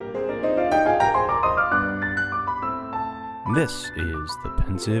This is the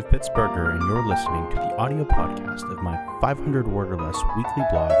Pensive Pittsburgher, and you're listening to the audio podcast of my 500-word or less weekly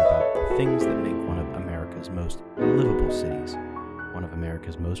blog about the things that make one of America's most livable cities, one of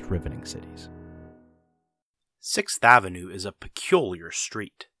America's most riveting cities. 6th Avenue is a peculiar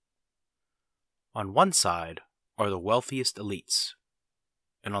street. On one side are the wealthiest elites,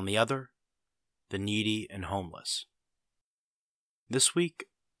 and on the other, the needy and homeless. This week,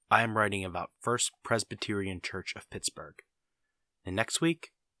 I am writing about First Presbyterian Church of Pittsburgh, and next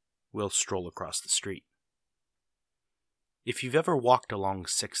week, we'll stroll across the street. If you've ever walked along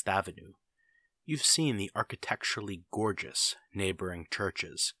 6th Avenue, you've seen the architecturally gorgeous neighboring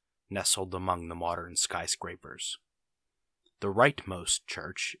churches nestled among the modern skyscrapers. The rightmost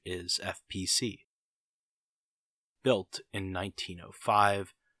church is FPC. Built in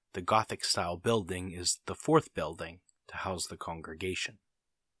 1905, the Gothic-style building is the fourth building to house the congregation.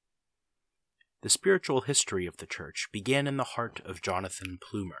 The spiritual history of the church began in the heart of Jonathan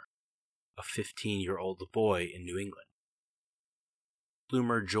Plumer, a 15-year-old boy in New England.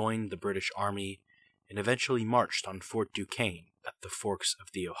 Plumer joined the British Army and eventually marched on Fort Duquesne at the forks of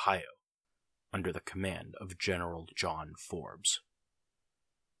the Ohio, under the command of General John Forbes.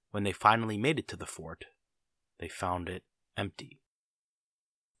 When they finally made it to the fort, they found it empty.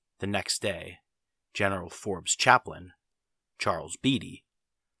 The next day, General Forbes' chaplain, Charles Beatty,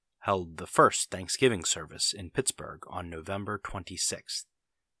 held the first Thanksgiving service in Pittsburgh on November 26,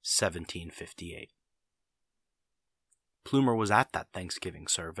 1758. Plumer was at that Thanksgiving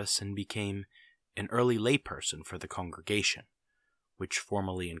service and became an early layperson for the congregation, which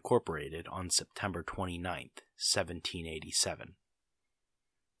formally incorporated on September 29, 1787.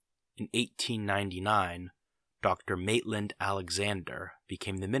 In 1899, Dr. Maitland Alexander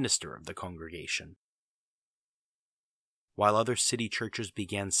became the minister of the congregation. While other city churches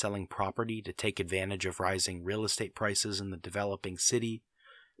began selling property to take advantage of rising real estate prices in the developing city,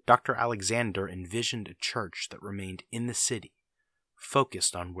 Dr. Alexander envisioned a church that remained in the city,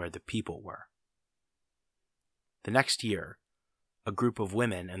 focused on where the people were. The next year, a group of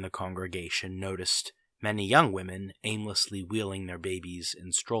women in the congregation noticed many young women aimlessly wheeling their babies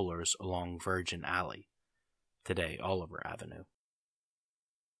in strollers along Virgin Alley, today Oliver Avenue.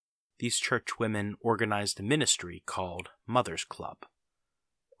 These church women organized a ministry called Mothers Club,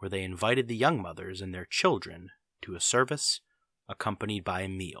 where they invited the young mothers and their children to a service accompanied by a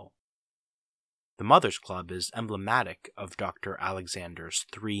meal. The Mothers Club is emblematic of Dr. Alexander's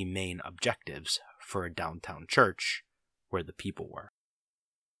three main objectives for a downtown church where the people were.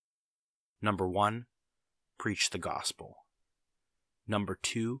 Number 1, preach the gospel. Number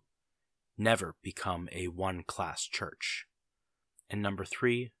 2, never become a one-class church. And number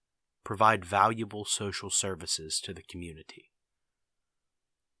 3, provide valuable social services to the community.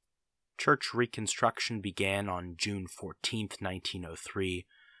 Church reconstruction began on June 14, 1903,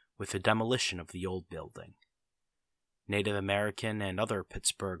 with the demolition of the old building. Native American and other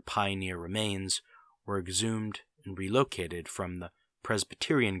Pittsburgh pioneer remains were exhumed and relocated from the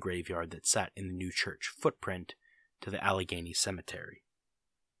Presbyterian graveyard that sat in the new church footprint to the Allegheny Cemetery.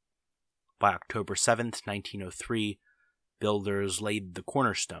 By October 7, 1903, builders laid the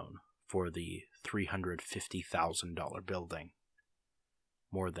cornerstone for the $350,000 building,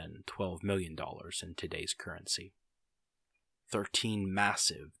 more than $12 million in today's currency. 13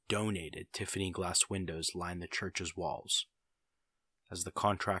 massive, donated Tiffany glass windows line the church's walls. As the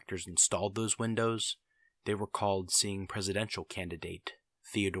contractors installed those windows, they were called seeing presidential candidate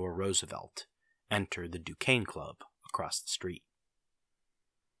Theodore Roosevelt enter the Duquesne Club across the street.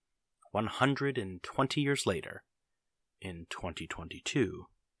 120 years later, in 2022,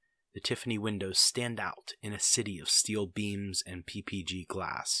 the Tiffany windows stand out in a city of steel beams and PPG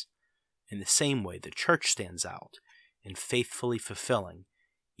glass, in the same way the church stands out in faithfully fulfilling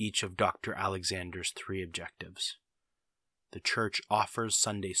each of Dr. Alexander's three objectives. The church offers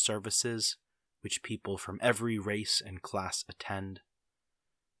Sunday services, which people from every race and class attend.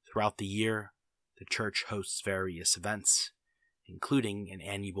 Throughout the year, the church hosts various events, including an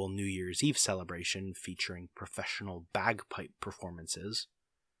annual New Year's Eve celebration featuring professional bagpipe performances.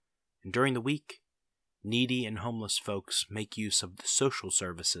 And during the week, needy and homeless folks make use of the social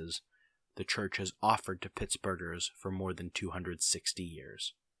services the church has offered to Pittsburghers for more than 260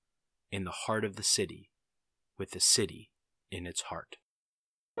 years, in the heart of the city, with the city in its heart.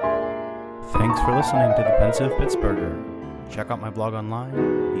 Thanks for listening to the Pensive Pittsburgher. Check out my blog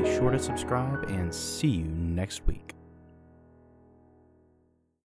online, be sure to subscribe, and see you next week.